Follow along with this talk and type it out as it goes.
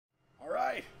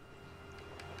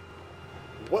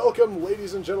Welcome,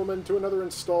 ladies and gentlemen, to another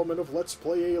installment of Let's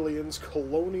Play Aliens.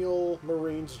 Colonial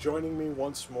Marines joining me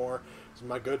once more is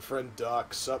my good friend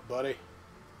Duck. Sup, buddy?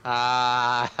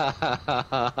 Are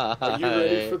you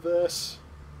ready for this?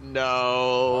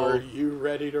 No. Are you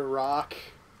ready to rock?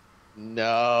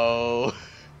 No.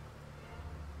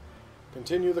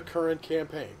 Continue the current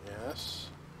campaign, yes?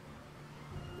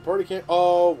 The party can't...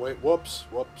 Oh, wait, whoops.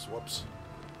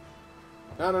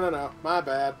 No. My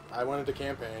bad. I went into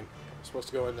campaign. I'm supposed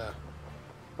to go into...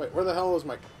 Wait, where the hell is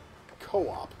my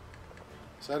co-op?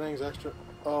 Settings, extra...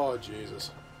 Oh,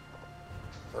 Jesus.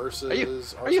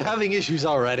 Versus... Are you having issues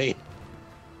already?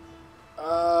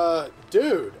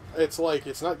 Dude, it's like,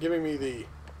 it's not giving me the...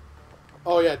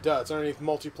 Oh, yeah, duh, it's underneath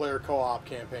multiplayer co-op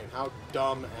campaign. How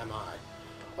dumb am I?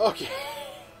 Okay.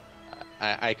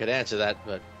 I could answer that,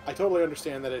 but... I totally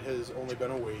understand that it has only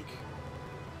been a week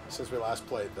since we last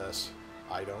played this.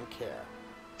 I don't care.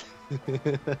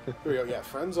 Here we go, yeah,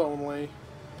 friends only.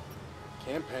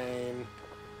 Campaign.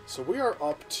 So we are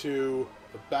up to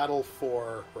the battle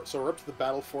for... So we're up to the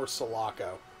battle for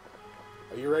Sulaco.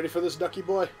 Are you ready for this, Ducky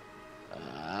boy?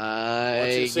 I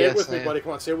want you to say it with me, buddy.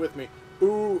 Come on, say it with me.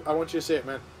 Ooh, I want you to say it,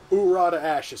 man. Oorah to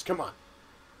ashes. Come on.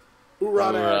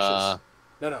 Oorah to ashes.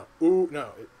 No. Ooh,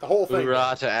 no. The whole thing.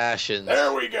 Oorah to ashes.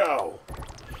 There we go.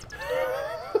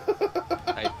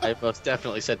 I most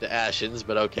definitely said to ashens,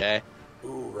 but okay.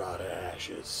 Oorah to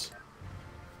ashes.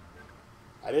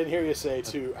 I didn't hear you say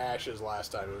to ashes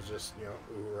last time. It was just, you know,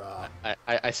 oorah.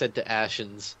 I said to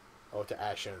ashens. Oh, to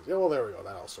ashens. Yeah, well, there we go.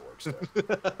 That also works too.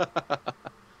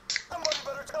 Somebody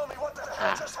better tell me what the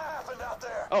hell just happened out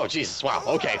there. Oh, Jesus, wow,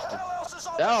 okay.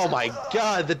 Oh my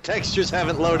god, the textures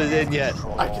haven't loaded in yet.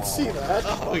 I can see that.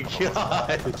 Oh my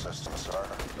god.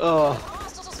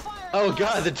 Oh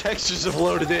god, the textures have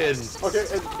loaded in. Okay,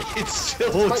 it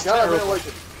still looks terrible.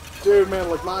 Man,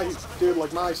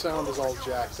 like my sound is all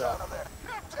jacked up.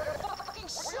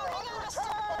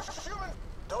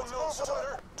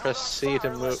 Press C to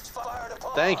move.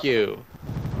 Thank you.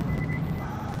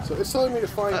 So it's telling me to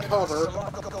find cover.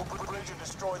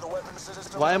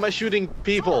 Why am I shooting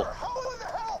people?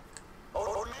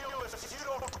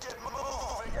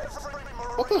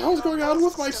 What the hell's going on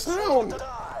with my sound?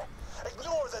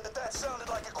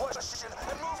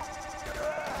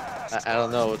 I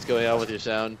don't know what's going on with your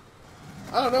sound.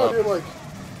 I don't know, dude, like...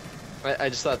 I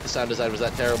just thought the sound design was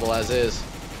that terrible as is.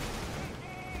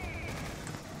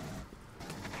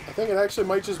 I think it actually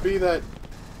might just be that...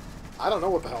 I don't know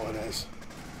what the hell it is.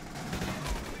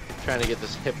 Trying to get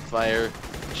this hip fire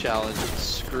challenge.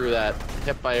 Screw that.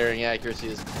 Hip firing accuracy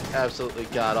is absolutely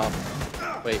god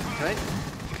awful. Wait, can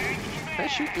I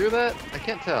shoot through that? I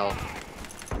can't tell.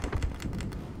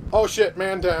 Oh shit,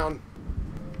 man down.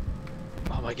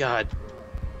 Oh my god.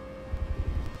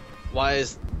 Why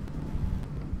is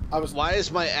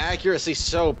my accuracy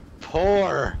so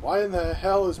poor? Why in the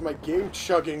hell is my game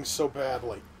chugging so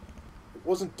badly? It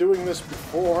wasn't doing this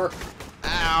before.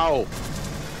 Ow!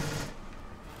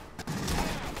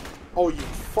 Oh, you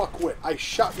fuckwit. I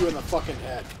shot you in the fucking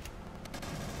head.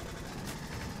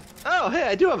 Oh, hey,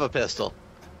 I do have a pistol.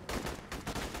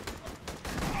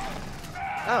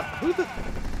 Oh, who the...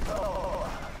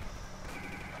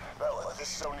 Bella,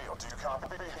 this is O'Neill. Do you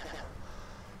copy?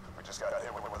 We just got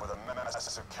hit with a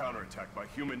massive counterattack by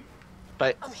human...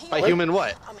 By human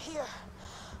what? I'm here.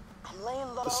 I'm laying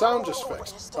low. The sound just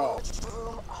fixed. Oh.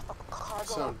 The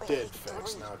sound did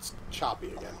fix. Now it's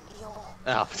choppy again.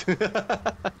 Oh.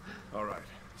 All right.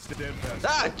 Stand fast.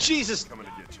 Ah, Jesus! Coming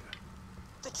to get you.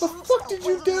 The fuck did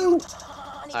you do?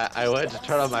 I went to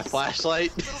turn on my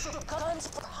flashlight.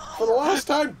 For the last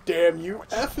time, damn you,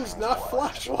 F is not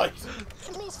flashlight.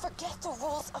 It means forget the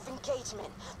rules of engagement.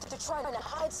 They're trying to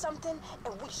hide something,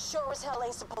 and we sure as hell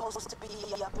ain't supposed to be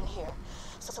up in here.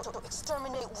 So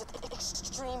exterminate with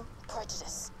extreme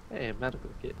prejudice. Hey, medical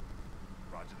kit.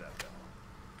 Roger that,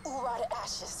 Bella. Oorah to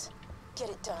ashes. Get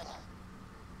it done.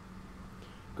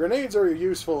 Grenades are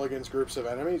useful against groups of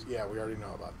enemies. Yeah, we already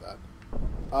know about that.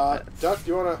 Duck,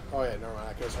 do you wanna... Oh yeah, never mind.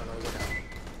 I guess I know what's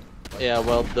okay. Yeah,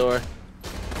 well, door.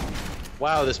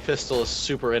 Wow, this pistol is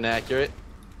super inaccurate.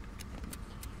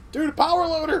 Dude, power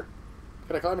loader!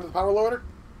 Can I climb into the power loader?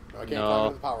 No, I can't climb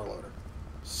into the power loader.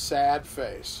 Sad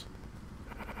face.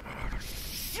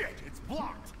 Shit, it's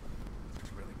blocked.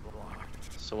 It's really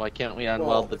blocked. So why can't we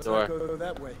unweld the door? Go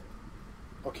that way.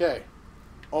 Okay.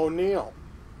 O'Neill.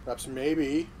 Perhaps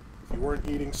maybe, if you weren't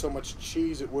eating so much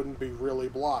cheese, it wouldn't be really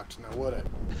blocked, now would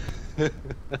it?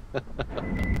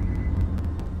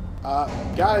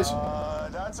 Guys.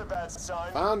 That's a bad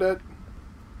sign. Found it.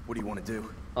 What do you want to do?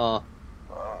 I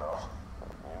don't know.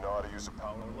 You know how to use a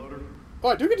power loader? Oh,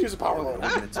 I do get to use a power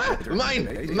loader.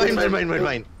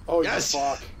 Mine. Oh, Yes!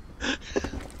 fuck.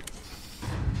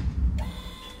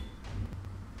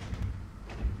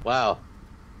 Wow.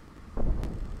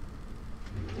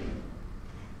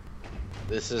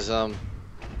 This is,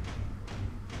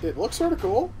 It looks sort of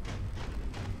cool.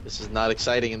 this is not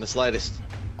exciting in the slightest.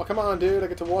 Oh, come on, dude. I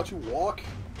get to watch you walk.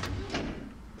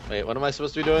 Wait, what am I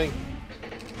supposed to be doing?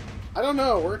 I don't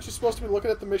know. Weren't you supposed to be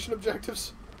looking at the mission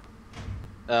objectives?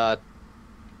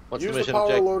 What's Use the mission power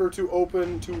objective? loader to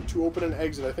open an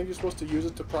exit. I think you're supposed to use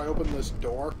it to pry open this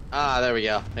door. Ah, there we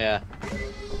go. Yeah.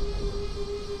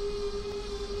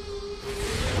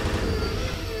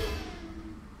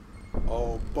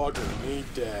 Oh, bugger me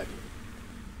dead.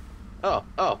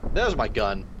 Oh, there's my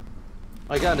gun.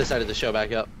 My gun decided to show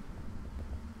back up.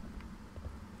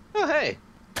 Oh, hey.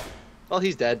 Well,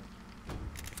 he's dead.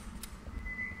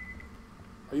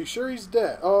 Are you sure he's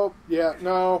dead? Oh, yeah,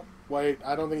 no. Wait,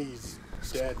 I don't think he's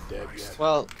dead yet.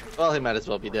 Well, he might as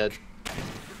well be dead.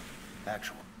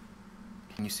 Actual.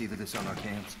 Can you see this on our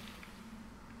cams?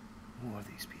 Who are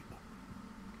these people?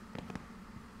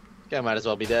 Guy might as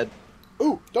well be dead.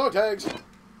 Ooh, dog tags.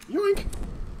 Yoink.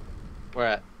 Where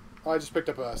at? Oh, I just picked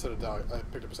up a set of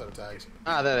tags.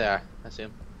 Ah, there they are. I see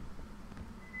him.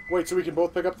 Wait, so we can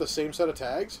both pick up the same set of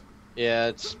tags? Yeah,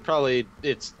 it's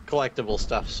collectible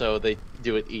stuff, so they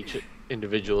do it each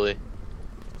individually.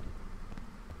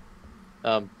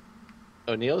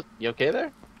 O'Neill, you okay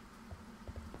there?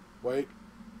 Wait.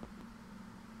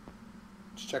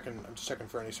 I'm just checking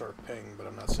for any sort of ping, but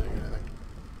I'm not seeing anything.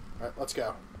 Alright, let's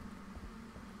go.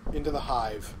 Into the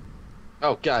hive.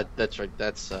 Oh god, that's right,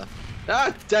 that's ah,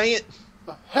 dang it!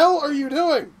 The hell are you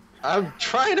doing? I'm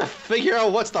trying to figure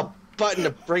out what's the button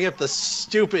to bring up the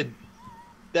stupid...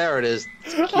 There it is.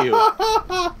 It's cute.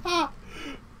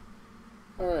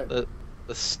 Alright. The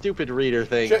stupid reader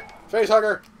thing. Shit! Face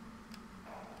hugger!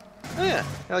 Oh yeah,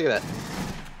 look at that.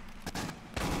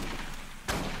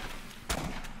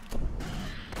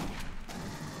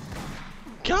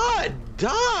 God,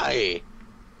 die!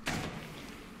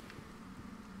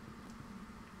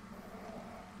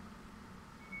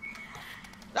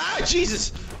 Ah,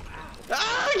 Jesus!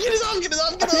 Ah, get it off, get it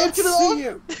off, I get it can't off, get it off! see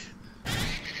you!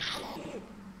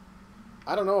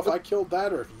 I don't know if I killed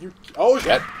that or if you... Oh,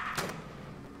 shit!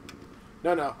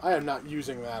 No, I am not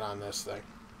using that on this thing.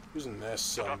 Using this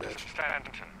son of a bitch.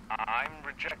 Stanton, I'm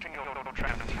rejecting your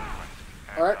transit request.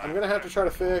 Alright, I'm gonna have to try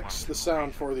to fix the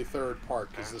sound for the third part,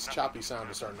 because this choppy sound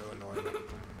is starting to annoy me.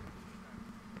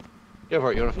 Go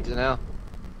for it, you wanna fix it now?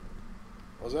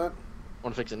 What was that?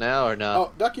 Wanna fix it now or no?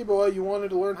 Oh, Ducky Boy, you wanted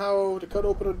to learn how to cut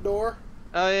open a door?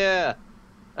 Oh yeah.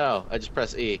 Oh, I just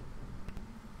press E.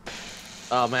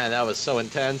 Oh man, that was so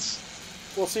intense.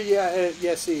 Well, see, yeah,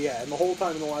 and the whole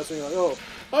time in the last one, you're like, oh,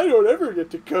 I don't ever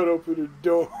get to cut open a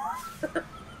door.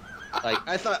 Like,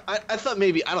 I thought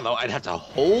maybe, I don't know, I'd have to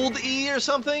hold E or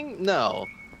something? No.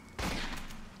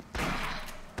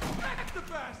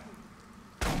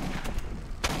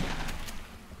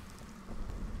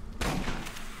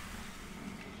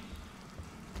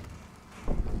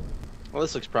 Well,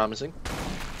 this looks promising.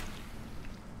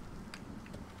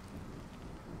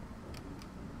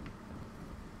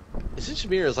 This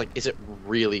engineer is like, is it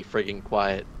really friggin'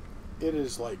 quiet? It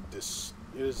is like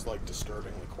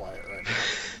disturbingly quiet right now.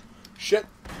 Shit!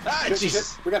 Ah, Shit,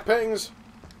 Jesus! shit. We got pings!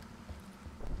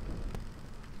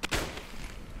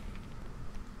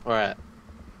 Alright.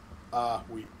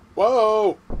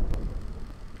 Whoa!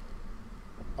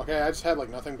 Okay, I just had like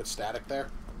nothing but static there.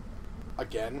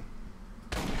 Again.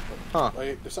 Huh.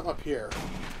 Wait, there's something up here.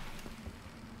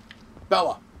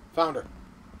 Bella! Found her.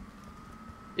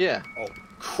 Yeah. Oh,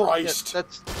 Christ! Yeah,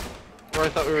 that's where I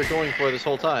thought we were going for this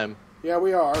whole time. Yeah,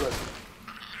 we are, but...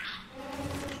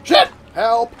 Shit!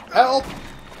 Help! Help!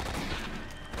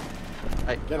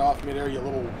 Get off me there, you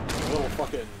little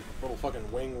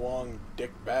fucking wing-wong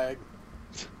dick bag.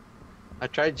 I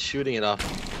tried shooting it off.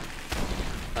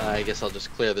 I guess I'll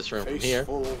just clear this room from Face here.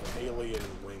 full of alien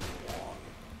wing-wong.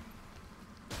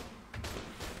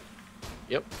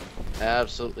 Yep.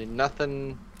 Absolutely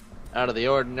nothing out of the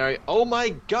ordinary. Oh my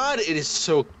god, it is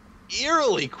so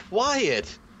eerily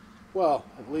quiet! Well,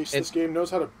 at least this game knows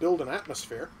how to build an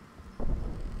atmosphere.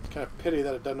 It's kind of pity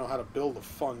that it doesn't know how to build a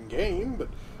fun game, but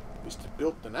at least it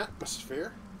built an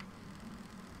atmosphere.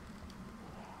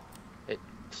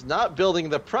 It's not building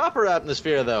the proper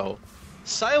atmosphere, though.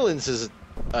 Silence is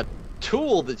a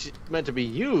tool that's meant to be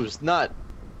used, not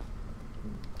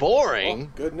boring. Well,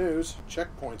 good news.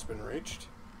 Checkpoint's been reached.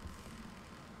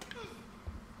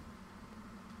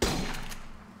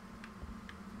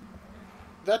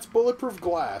 That's bulletproof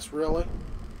glass, really?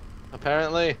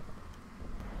 Apparently.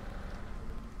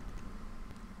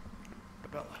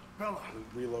 Bella.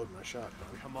 Reload my shotgun.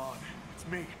 Come on. It's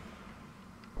me.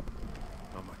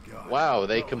 Oh my god. Wow,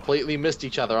 they completely missed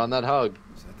each other on that hug.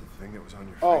 Is that the thing that was on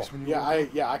your Oh, face when you yeah,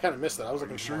 woke up? I kind of missed that. I was Are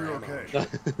looking you sure for you're ammo. okay?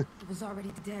 It was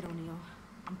already dead, O'Neill.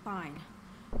 I'm fine.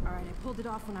 Alright, I pulled it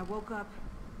off when I woke up,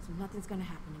 so nothing's gonna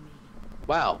happen to me.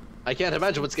 Wow, I can't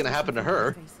imagine what's gonna happen to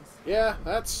her. Yeah,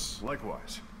 that's...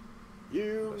 Likewise.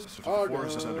 You The are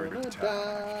force is under gonna attack.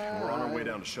 And we're on our way die.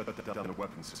 down to shut down the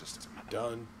weapons system.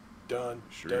 Dun, dun,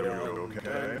 Sure dun, you're dun,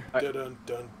 okay? dun, dun,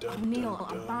 dun, dun, O'Neill, dun,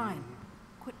 I'm dun. fine.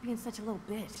 Quit being such a little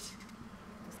bitch.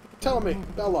 Tell me,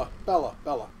 Bella,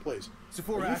 please.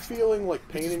 Sephora, Are you feeling like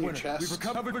pain in your We've chest?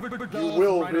 recovered You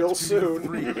will real soon.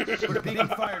 We're being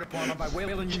fired upon by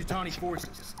Weyland-Yutani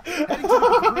forces. Heading to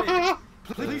the bridge.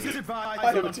 Please advise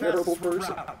I am a on terrible fastest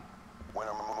person. route. When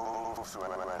I move through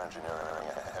engineering,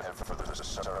 head for the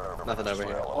server. Nothing over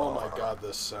here. Oh my god,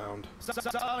 this sound.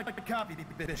 Solid copy,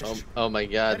 Bishop. Oh my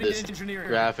god, Heading to this engineering.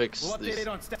 graphics, We'll these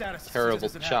update on status terrible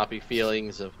as it choppy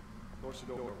feelings of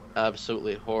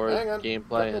absolutely horrid Hang on.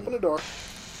 gameplay. Open the door.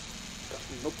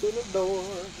 Open the door.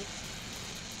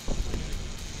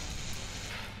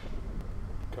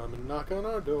 Come and knock on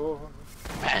our door.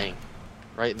 Bang!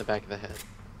 Right in the back of the head.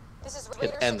 This is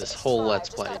Could end this whole Let's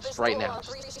Play just right now.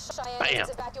 Bam!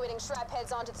 Evacuating Shrap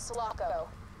heads onto the Sulaco.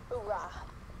 Hoorah.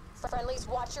 Friendlies,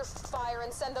 watch your fire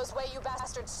and send those Wayu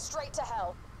bastards straight to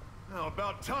hell. Now,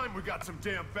 about time we got some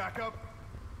damn backup.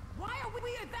 Why are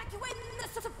we evacuating the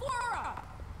Sephora?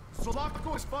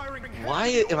 Sulaco is firing.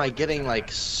 Why am I getting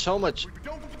like so much?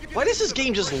 Why does this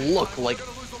game just look like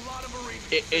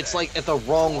it's like at the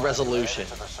wrong resolution?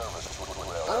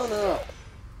 I don't know.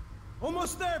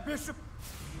 Almost there, Bishop.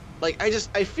 Like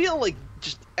I feel like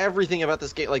just everything about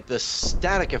this game, like the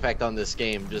static effect on this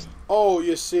game, just. Oh,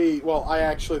 you see, well, I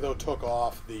actually, though, took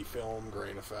off the film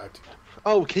grain effect.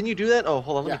 Oh, can you do that? Oh,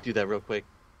 hold on, let Yeah. me do that real quick.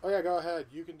 Oh, yeah, go ahead.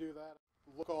 You can do that.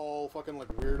 Look all fucking, like,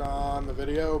 weird on the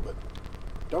video, but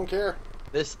don't care.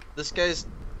 This guy's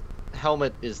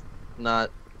helmet is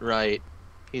not right.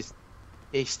 He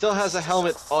still has a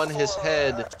helmet on his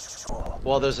head,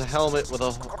 while there's a helmet with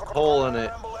a hole in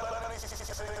it.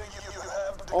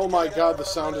 Oh my god, the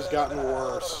sound has gotten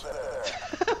worse.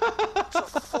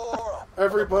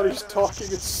 Everybody's talking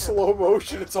in slow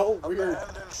motion. It's all weird.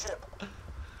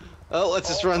 Oh, let's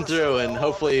just run through and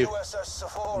hopefully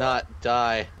not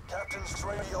die.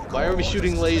 Why are we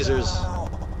shooting lasers?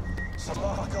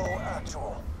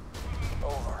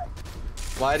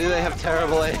 Why do they have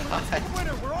terrible AI?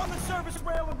 Winner, we're on the service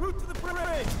rail en route to the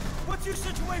bridge. What's your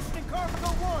situation in Cargo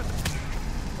 1?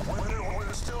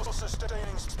 We're still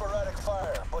sustaining sporadic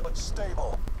fire, but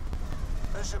stable.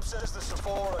 Bishop says the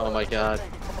Sephora. Oh my god.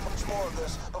 Much more of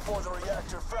this before the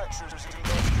reactor fractures into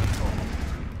control.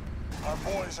 Our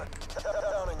boys are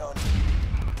counting on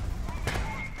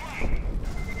you.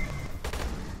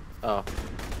 Oh,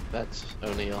 that's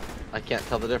O'Neill. I can't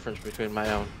tell the difference between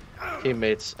my own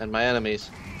teammates and my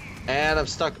enemies. And I'm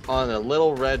stuck on a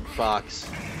little red box.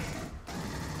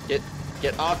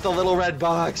 Get off the little red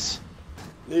box!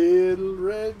 Little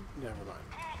red... Never mind.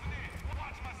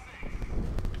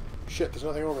 Shit, there's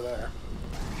nothing over there.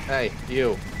 Hey,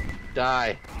 you.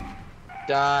 Die.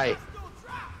 Die.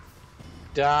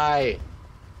 Die.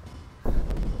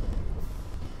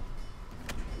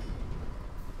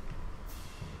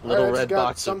 Little Alright, red it's got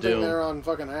box of something doom. there on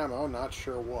fucking ammo, not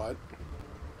sure what.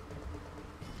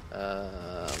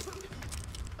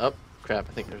 Oh, crap,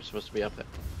 I think they're supposed to be up there.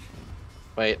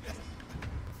 Wait.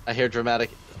 I hear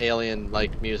dramatic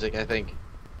alien-like music, I think.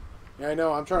 Yeah, I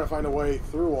know, I'm trying to find a way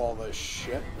through all this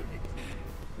shit, but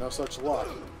no such luck.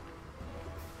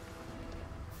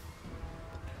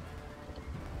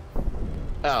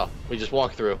 Oh, we just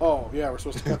walk through. Oh, yeah, we're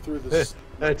supposed to cut through this...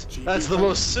 That's GP the thing.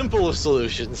 most simple of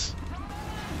solutions.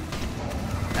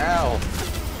 Ow.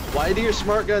 Why do your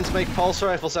smart guns make pulse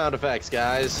rifle sound effects,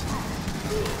 guys?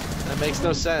 That makes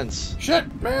no sense.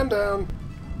 Shit! Man down!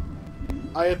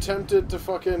 I attempted to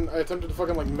fucking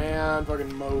like man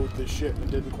fucking mode this shit and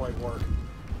it didn't quite work.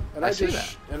 And I see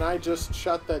that. And I just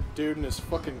shot that dude in his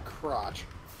fucking crotch.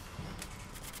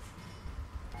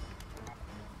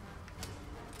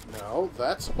 No,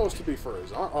 that's supposed to be for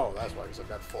his arm. Oh, that's why, because I've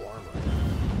got full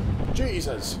armor.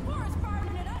 Jesus! Sephora's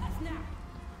firing at us now.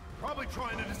 Probably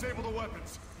trying to disable the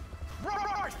weapons.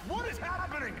 Christ, what is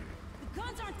happening? The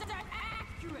guns aren't that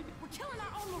accurate. We're killing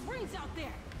our own Marines out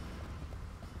there.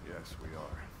 Yes, we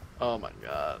are. Oh my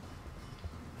god.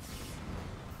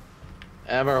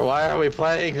 Emer, why are we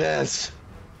playing this?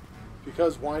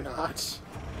 Because why not?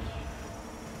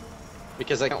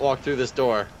 Because I can't walk through this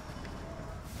door.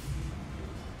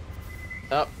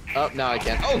 Oh, Oh, now I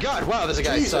can. Oh god, wow, there's a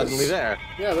guy Jesus. suddenly there.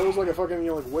 Yeah, there was like a fucking,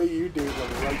 like, way you dude,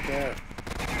 like, right there.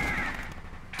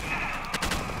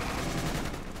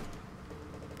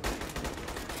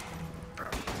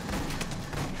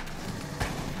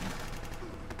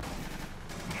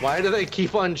 Why do they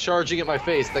keep on charging at my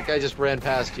face? That guy just ran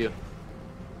past you.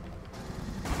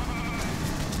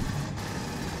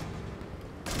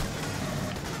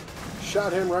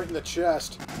 Shot him right in the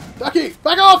chest. Ducky,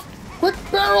 back off! Quick,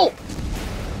 barrel!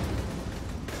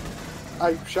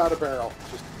 I shot a barrel.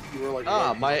 Just, you were like...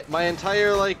 Ah, my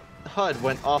entire, like, HUD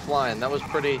went offline. That was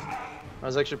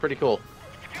actually pretty cool.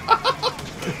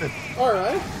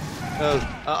 Alright.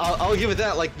 I'll give it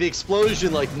that. Like, the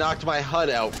explosion, like, knocked my HUD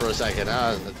out for a second.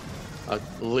 I was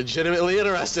legitimately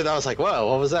interested. I was like, whoa,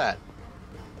 what was that?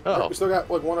 Oh. We still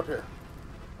got, like, one up here.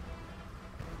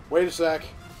 Wait a sec.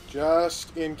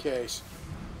 Just in case.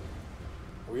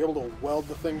 Are we able to weld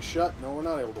the thing shut? No, we're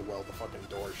not able to weld the fucking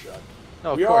door shut.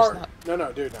 No, of we course are... not.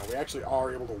 No, dude, no. We actually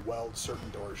are able to weld certain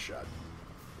doors shut.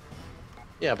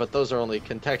 Yeah, but those are only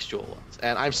contextual ones.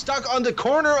 And I'm stuck on the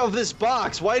corner of this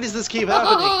box. Why does this keep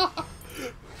happening?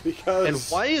 Because... And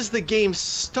why is the game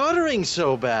stuttering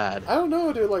so bad? I don't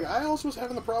know, dude. Like, I also was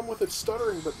having the problem with it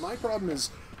stuttering, but my problem is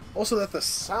also that the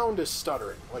sound is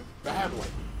stuttering, like, badly.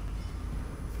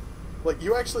 Like,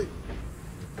 you actually...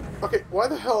 Okay, why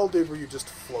the hell, dude, were you just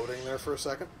floating there for a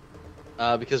second?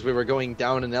 Because we were going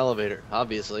down an elevator,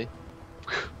 obviously.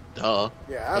 Duh.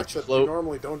 Yeah, Let's except float. you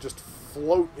normally don't just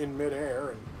float in midair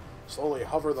and slowly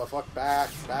hover the fuck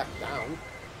back down.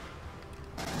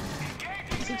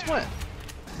 Since when?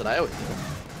 That's what I always do.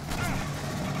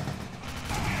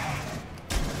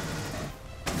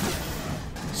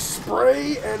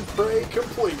 Spray and pray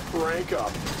complete. Rank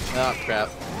up. Oh, crap.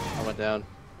 I went down.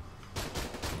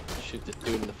 Shoot this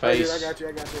dude in the Hey, dude, face. I got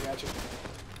you.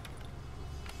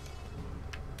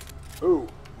 Ooh,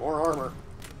 more armor.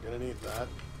 Gonna need that.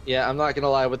 Yeah, I'm not gonna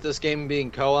lie. With this game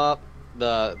being co-op,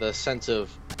 the sense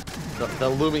of... The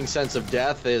looming sense of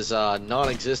death is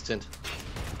non-existent.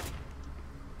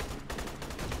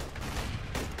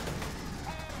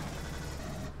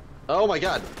 Oh my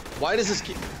god. Why does this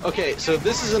keep... Okay, so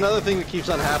this is another thing that keeps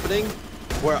on happening,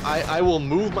 where I will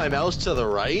move my mouse to the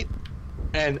right,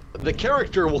 and the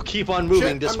character will keep on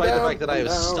moving despite the fact that I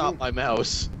have stopped my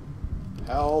mouse.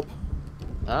 Help.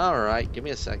 Alright, give me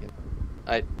a second.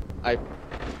 I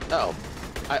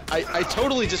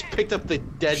totally just picked up the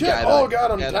dead Shit. guy. Oh god,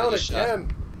 I'm that down I just shot.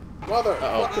 again. Mother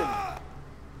fucking...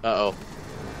 Uh-oh.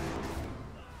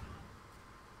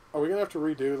 Are we gonna have to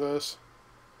redo this?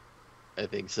 I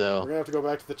think We're so. gonna have to go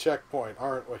back to the checkpoint,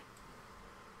 aren't we?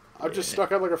 I'm just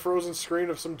stuck on like a frozen screen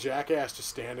of some jackass just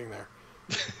standing there.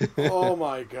 Oh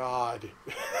my god.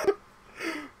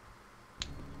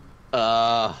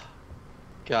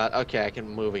 God, okay, I can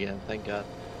move again, thank god.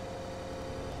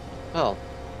 Well,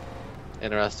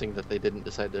 interesting that they didn't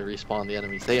decide to respawn the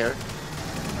enemies there.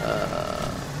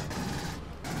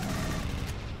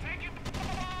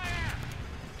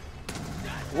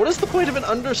 What is the point of an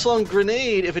underslung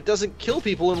grenade if it doesn't kill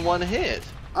people in one hit?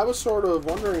 I was sort of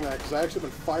wondering that because I actually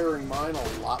been firing mine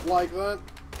a lot like that.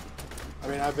 I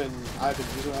mean, I've been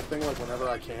using that thing like whenever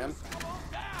I can.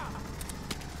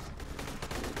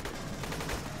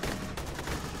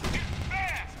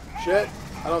 Shit,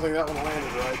 I don't think that one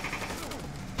landed right.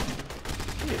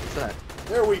 Hey, what's that?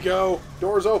 There we go.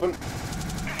 Doors open.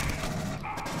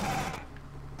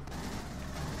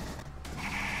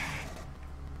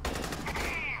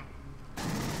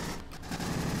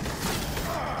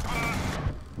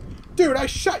 Dude, I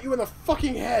shot you in the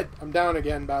fucking head. I'm down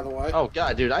again, by the way. Oh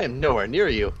god, dude, I am nowhere near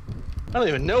you. I don't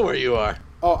even know where you are.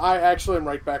 Oh, I actually am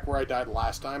right back where I died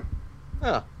last time.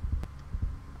 Oh.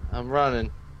 I'm running.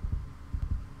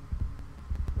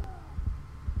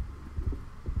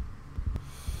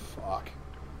 Fuck.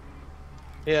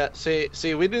 Yeah, see,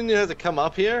 we didn't even have to come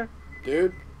up here.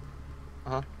 Dude.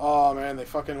 Uh-huh. Oh man, they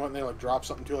fucking went and they like dropped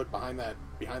something too like behind that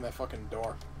fucking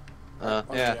door.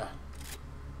 Yeah.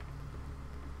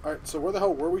 Alright, so where the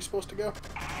hell were we supposed to go?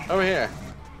 Over here.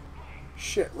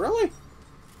 Shit, really?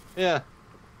 Yeah.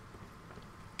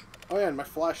 Oh yeah, and my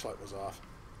flashlight was off.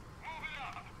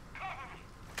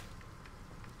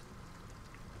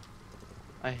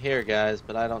 I hear guys,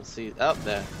 but I don't see up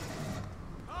there.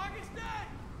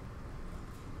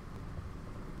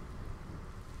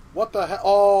 What the hell?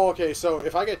 Oh, okay, so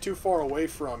if I get too far away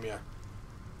from you,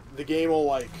 the game will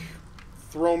like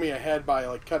throw me ahead by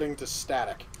like cutting to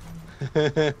static.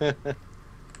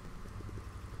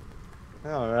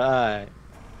 Alright.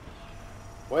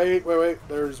 Wait.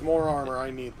 There's more armor. I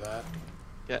need that.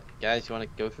 Yeah, guys, you want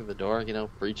to go through the door? You know,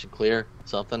 breach and clear?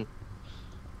 Something?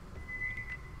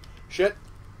 Shit.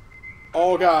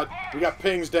 Oh god, we got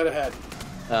pings dead ahead.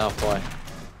 Oh boy.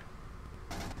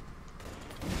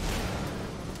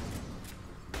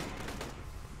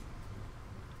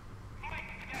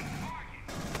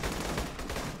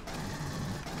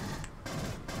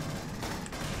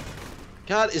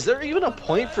 God, is there even a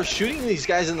point for shooting these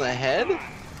guys in the head?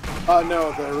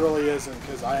 No, there really isn't,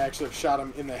 because I actually have shot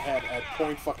him in the head at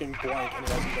point fucking blank, and it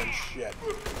hasn't done shit.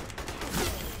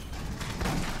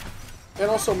 And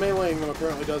also, meleeing them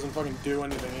apparently doesn't fucking do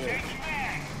anything either.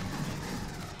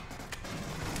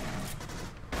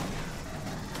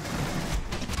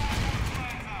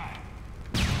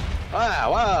 Ah,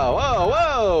 whoa, whoa,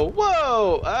 whoa,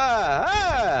 whoa! Ah,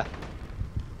 ah!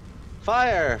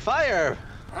 Fire, fire!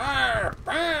 Arr,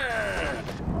 burn!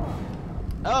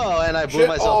 Oh, and I blew Shit,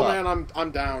 myself oh up. man,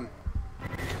 I'm down.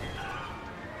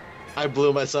 I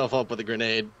blew myself up with a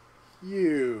grenade.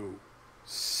 You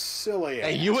silly ass.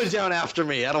 Hey, you went down after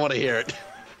me. I don't want to hear it.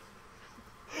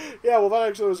 Yeah, well that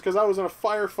actually was because I was in a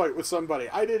firefight with somebody.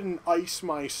 I didn't ice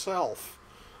myself.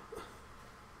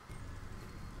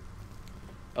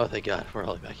 Oh, thank God. We're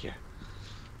all back here.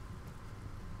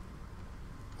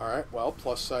 Alright, well,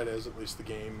 plus side is at least the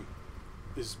game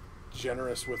is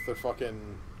generous with their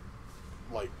fucking,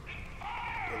 like,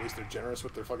 at least they're generous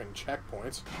with their fucking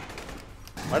checkpoints.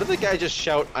 Why did the guy just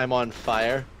shout, "I'm on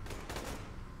fire"?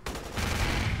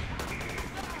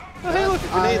 Oh, hey, look, a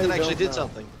grenade that actually did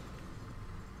something.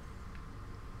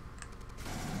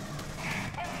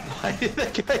 Why did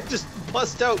that guy just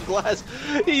bust out glass?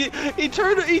 He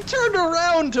turned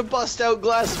around to bust out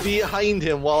glass behind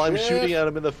him while I'm shooting at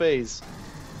him in the face.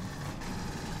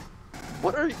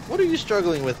 What are you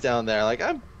struggling with down there? Like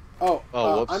I'm. Oh,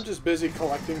 whoops. I'm just busy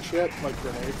collecting shit, like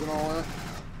grenades and all that.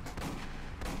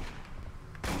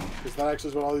 Because that actually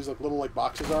is what all these like little like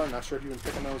boxes are. I'm not sure if you've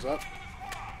been picking those up.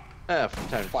 Yeah, from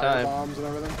time to Fire time. bombs and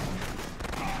everything.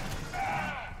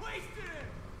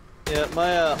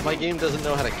 Yeah, my game doesn't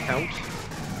know how to count.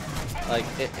 Like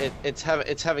it's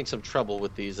having some trouble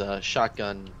with these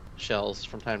shotgun shells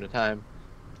from time to time.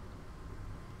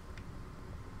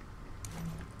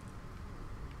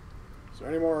 Is there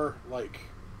any more like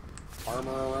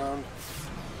armor around?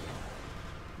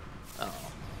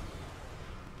 Oh.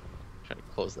 Trying to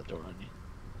close that door on you.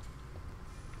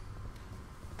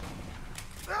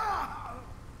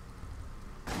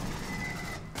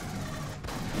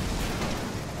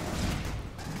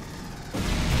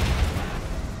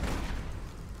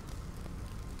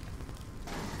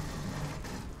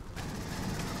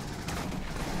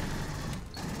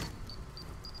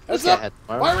 Heads guy up! had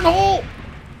armor. Fire in the hole!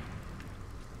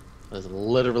 It was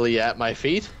literally at my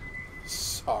feet.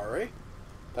 Sorry.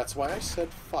 That's why I said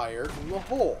fire in the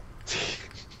hole.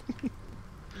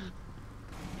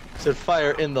 Said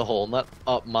fire in the hole, not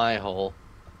up my hole.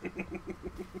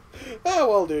 Oh,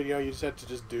 well, dude, you know, you just had to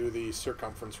just do the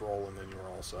circumference roll and then you were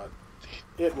all set.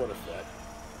 It would have fit.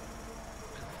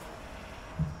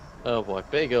 Oh boy,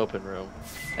 big open room.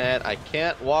 And I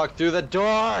can't walk through the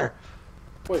door!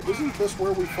 Wait, isn't this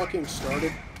where we fucking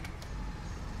started?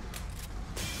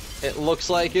 It looks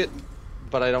like it,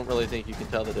 but I don't really think you can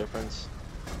tell the difference.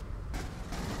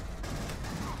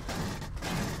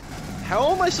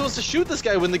 How am I supposed to shoot this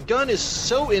guy when the gun is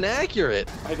so inaccurate?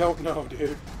 I don't know,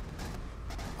 dude.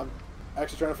 I'm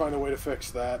actually trying to find a way to fix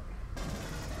that.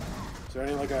 Is there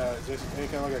any like is there any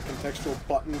kind of like a contextual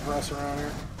button press around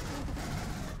here?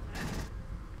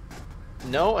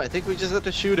 No, I think we just have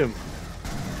to shoot him.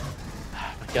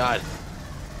 Oh my God.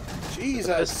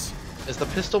 Jesus! Is the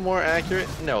pistol more accurate?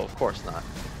 No, of course not.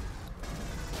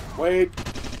 Wait,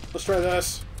 let's try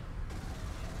this.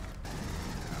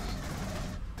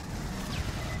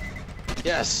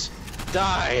 Yes!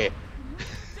 Die!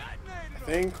 I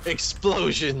think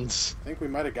Explosions! we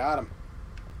might have got him.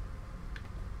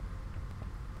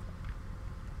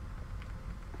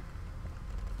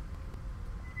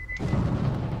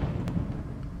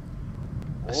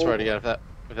 I swear to God, if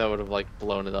that would have like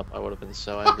blown it up, I would have been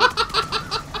so angry.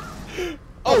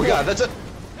 Oh God, that's it!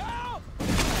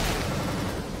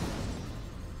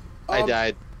 I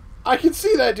died. I can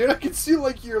see that, dude. I can see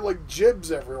like your like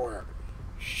jibs everywhere.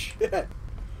 Shit.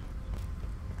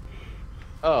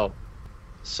 Oh.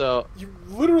 So... You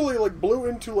literally like blew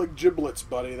into like giblets,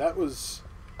 buddy. That was...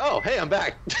 Oh, hey, I'm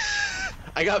back.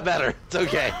 I got better. It's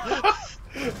okay.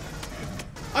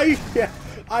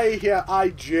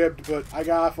 I jibbed, but I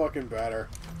got fucking better.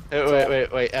 Hey,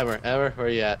 wait, Emer, where are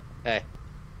you at? Hey.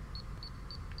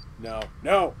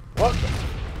 No. What?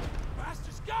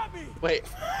 Bastards got me! Wait.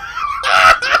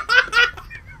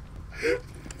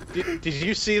 Did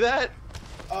you see that?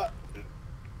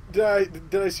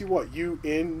 Did I see what? You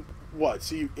in What?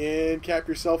 So you in-cap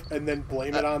yourself and then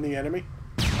blame it on the enemy?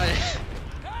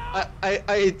 I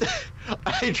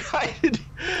tried to do...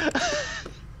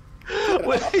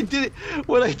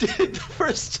 when I did it the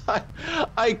first time,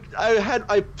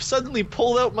 I suddenly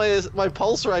pulled out my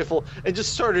pulse rifle and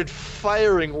just started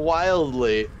firing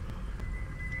wildly.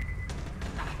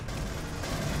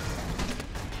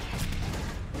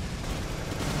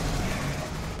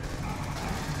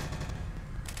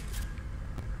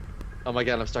 Oh my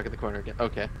god, I'm stuck in the corner again.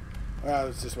 Okay. I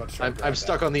was just about to try to I'm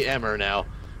stuck on the Emer now.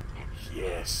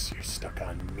 Yes, you're stuck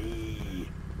on me.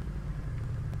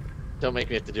 Don't make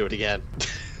me have to do it again.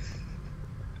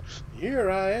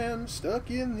 Here I am, stuck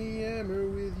in the Emer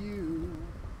with you.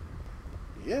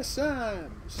 Yes,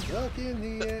 I'm stuck in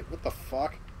the Emer. What the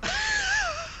fuck?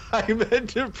 I meant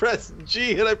to press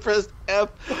G and I pressed F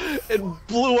and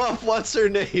blew off what's her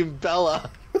name, Bella.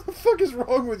 What the fuck is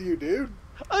wrong with you, dude?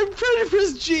 I'm trying to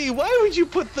press G. Why would you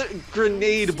put the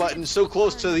grenade button so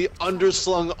close to the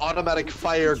underslung automatic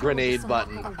fire grenade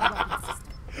button?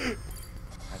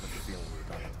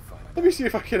 Let me see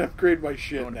if I can upgrade my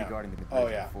shit now. Oh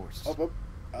yeah.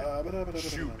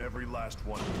 Shoot every last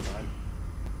one.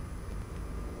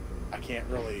 I can't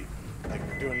really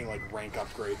do any rank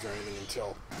upgrades or anything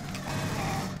until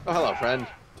Oh, hello, friend.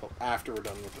 After we're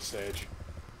done with the stage.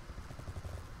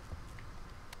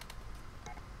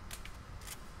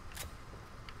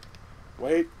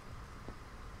 Wait.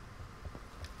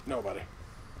 Nobody.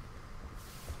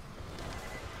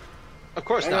 Of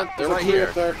course Hang not. on, They're there's right three here.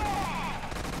 up there.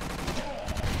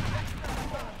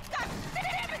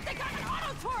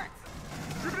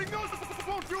 Shooting those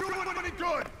won't do any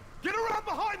good. Get around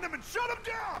behind them and shut them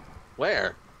down.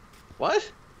 Where?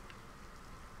 What?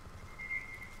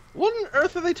 What on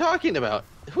earth are they talking about?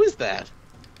 Who is that?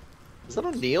 Is that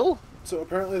O'Neill? So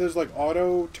apparently there's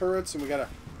auto turrets and we gotta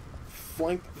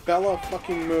flank Bella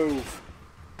fucking move.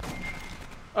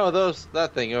 Oh,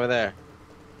 that thing over there.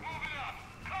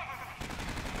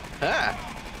 Ah!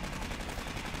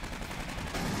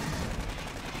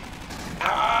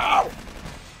 Ow!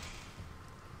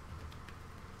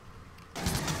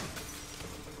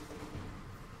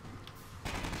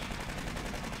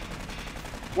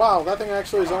 Wow, that thing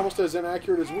actually is almost as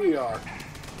inaccurate as we are.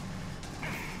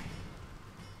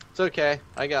 It's okay.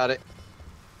 I got it.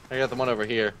 I got the one over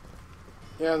here.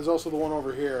 Yeah, there's also the one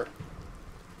over here.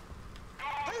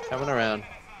 Coming around.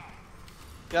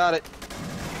 Got it.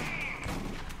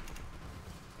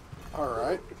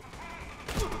 Alright.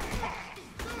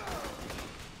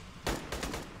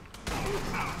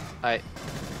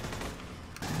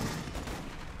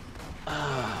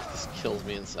 This kills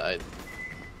me inside.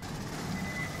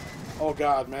 Oh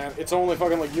god, man. It's only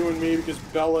fucking you and me because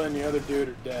Bella and the other dude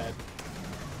are dead.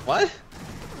 What?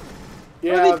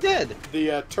 Yeah, Why are they dead?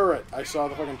 The turret. I saw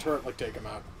the fucking turret take him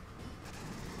out.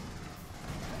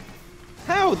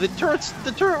 How? The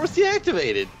turret was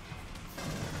deactivated.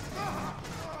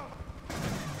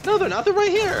 No, they're not. They're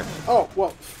right here. Oh,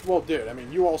 well, dude. I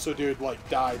mean, you also, dude,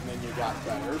 died and then you got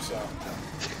better, so.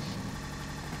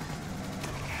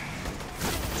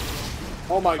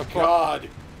 Oh my god.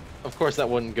 Of course, that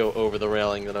wouldn't go over the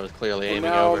railing that I was clearly aiming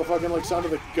now over. the fucking sound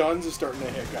of the guns is starting to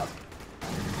hiccup.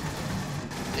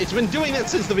 It's been doing that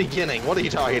since the beginning. What are you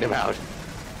talking about?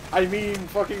 I mean,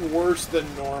 fucking worse than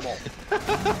normal.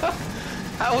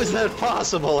 How is that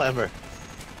possible, Emer?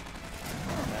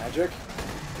 Magic.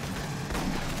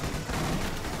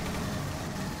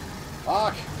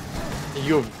 Fuck.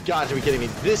 You have got to be kidding me.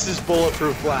 This is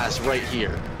bulletproof glass right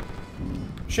here.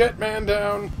 Shit, man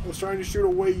down. I was trying to shoot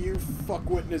away you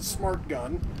fuckwit in his smart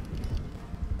gun.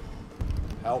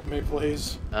 Help me,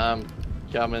 please.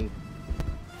 Coming.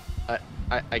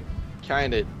 I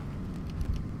kinda...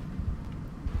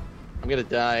 I'm gonna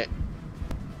die.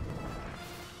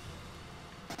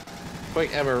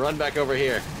 Quick, Emer, run back over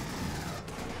here.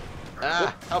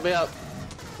 Ah, help me up.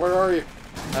 Where are you?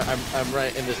 I'm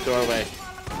right in this doorway.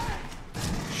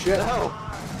 Shit. No!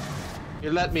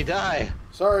 You let me die.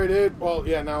 Sorry, dude. Well,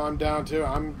 yeah, now I'm down too.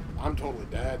 I'm totally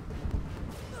dead.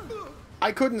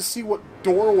 I couldn't see what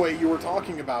doorway you were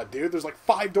talking about, dude. There's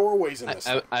 5 doorways in this.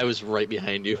 I was right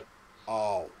behind you.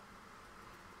 Oh.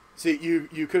 See,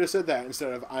 you could have said that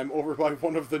instead of I'm over by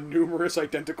one of the numerous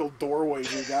identical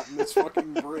doorways you got in this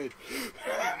fucking bridge.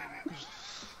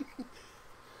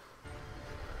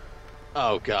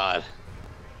 Oh, God.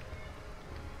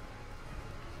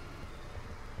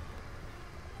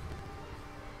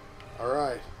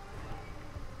 Alright.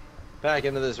 Back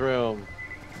into this room.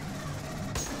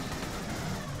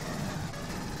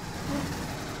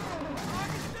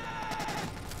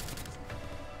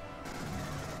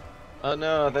 Oh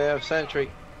no, they have sentry.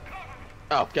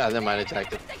 Oh god, never mind,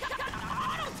 attacked it.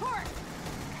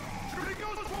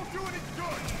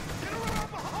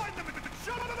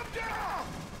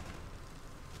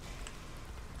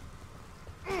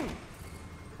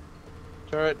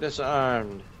 Turret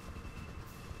disarmed.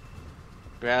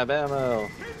 Grab ammo.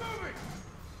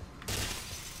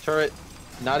 Turret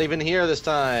not even here this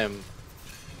time.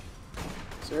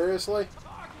 Seriously?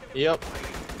 Yep.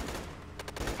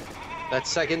 That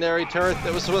secondary turret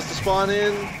that was supposed to spawn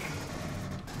in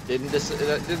didn't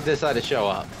decide to show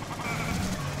up.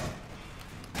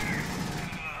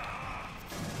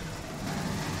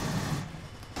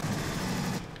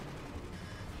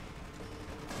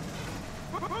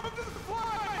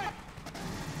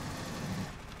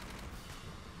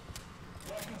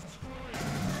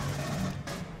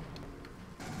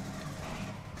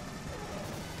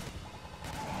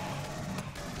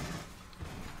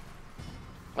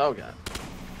 Oh god.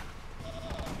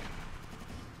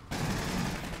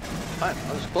 Fine,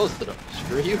 I'll just close the door.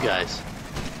 Screw you guys.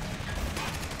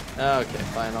 Okay,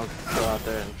 fine, I'll go out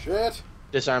there and Shit!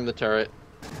 disarm the turret.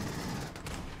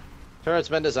 Turret's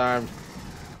been disarmed.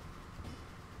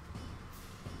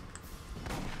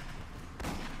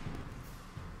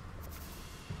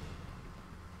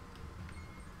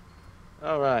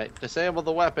 Alright, disable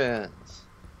the weapons.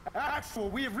 Actual,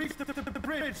 we have reached the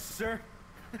bridge, sir.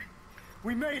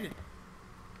 We made it.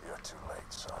 You're too late,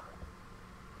 son.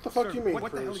 What the fuck Sir, you mean,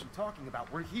 what the hell are Cruz? you talking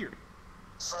about? We're here.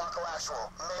 Socko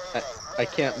Actual, I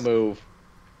can't move.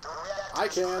 I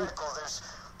can. There's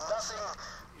nothing.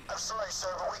 I'm sorry, sir,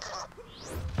 but we can.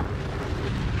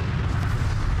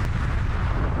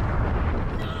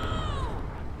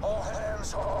 All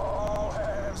hands.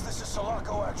 This is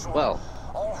Socko Actual. Well.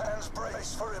 All hands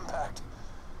brace for impact.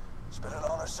 It's been an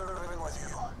honor serving with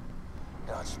you.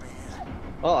 Godspeed.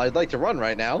 Well, I'd like to run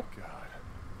right now.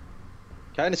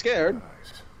 Kinda scared.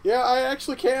 Yeah, I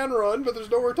actually can run, but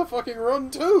there's nowhere to fucking run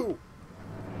to!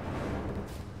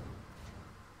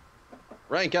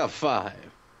 Rank up 5.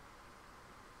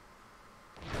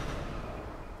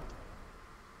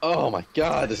 Oh my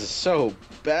god, this is so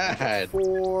bad.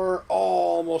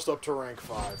 Almost up to rank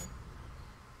 5.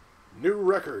 New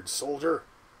record, soldier.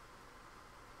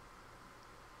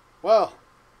 Well,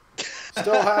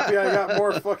 still happy I got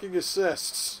more fucking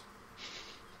assists.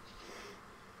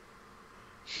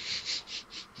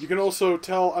 You can also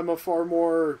tell I'm a far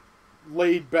more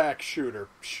laid-back shooter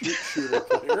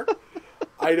player.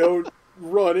 I don't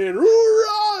run in,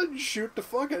 run, shoot the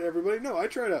fuck at everybody. No, I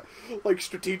try to, like,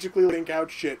 strategically link out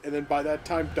shit, and then by that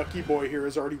time, Ducky Boy here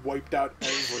has already wiped out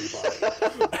everybody.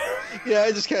 Yeah,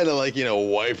 I just kind of, like, you know,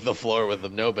 wipe the floor with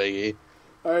them, no biggie.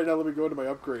 Alright, now let me go into my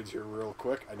upgrades here real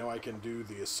quick. I know I can do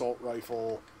the assault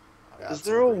rifle. Is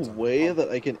there a way that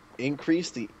I can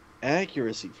increase the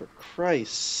accuracy, for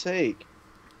Christ's sake?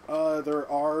 There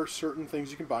are certain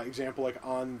things you can buy. Example, like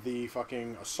on the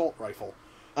fucking assault rifle,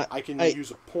 I can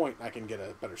use a point and I can get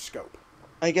a better scope.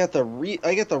 I got the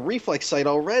reflex sight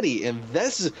already, and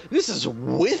this is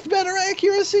with better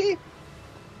accuracy?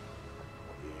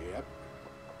 Yep.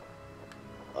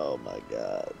 Oh my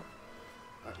god.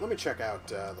 Alright, let me check out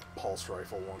the pulse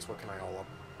rifle once. What can I all up?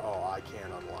 Oh, I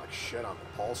can't unlock shit on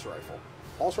the pulse rifle.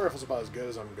 Pulse rifle's about as good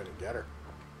as I'm gonna get her.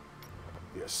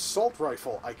 The assault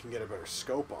rifle I can get a better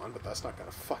scope on, but that's not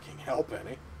gonna fucking help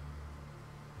any.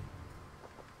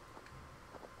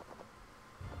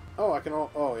 Oh, I can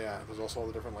oh yeah, there's also all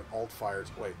the different, like, alt fires.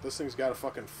 Wait, this thing's got a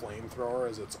fucking flamethrower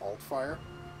as its alt fire?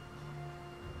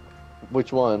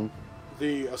 Which one?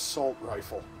 The assault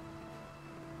rifle.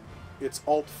 Its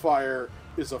alt fire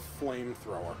is a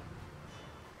flamethrower.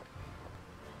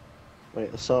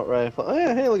 Wait, assault rifle. Oh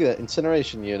yeah, hey, look at that.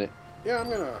 Incineration unit. Yeah, I'm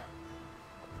gonna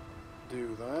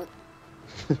do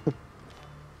that.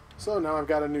 So now I've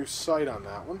got a new sight on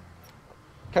that one.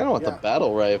 Kind of want Yeah. the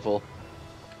battle rifle.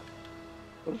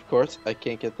 But of course, I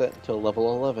can't get that until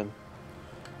level 11.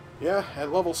 Yeah,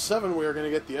 at level 7 we are going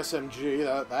to get the SMG.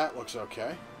 That looks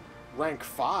okay. Rank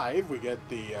 5 we get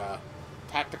the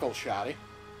tactical shotty.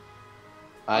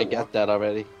 I got that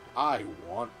already. I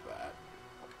want that.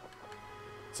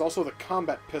 It's also the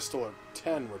combat pistol at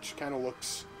 10, which kind of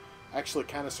looks... Actually,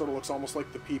 kind of sort of looks almost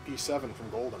like the PP7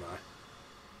 from GoldenEye.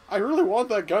 I really want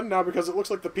that gun now because it looks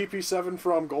like the PP7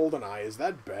 from GoldenEye. Is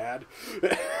that bad?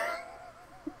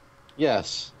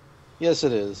 Yes. Yes,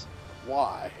 it is.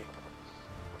 Why?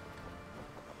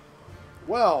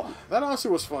 Well, that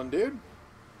honestly was fun, dude.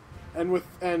 And with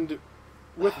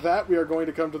that, we are going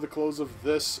to come to the close of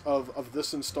this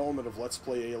installment of Let's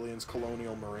Play Aliens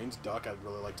Colonial Marines. Duck, I'd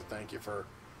really like to thank you for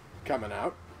coming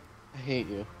out. I hate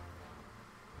you.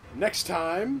 Next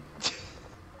time,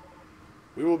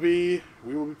 we will be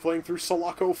playing through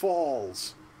Sulaco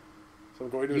Falls. So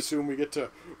I'm going to assume we get to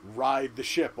ride the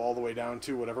ship all the way down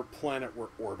to whatever planet we're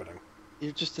orbiting.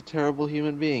 You're just a terrible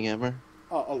human being, Emer.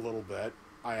 A little bit.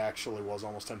 I actually was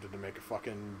almost tempted to make a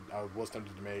fucking. I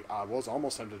was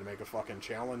almost tempted to make a fucking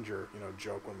Challenger,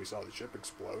 joke when we saw the ship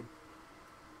explode.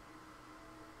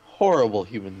 Horrible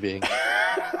human being.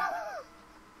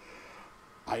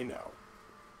 I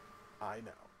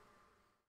know.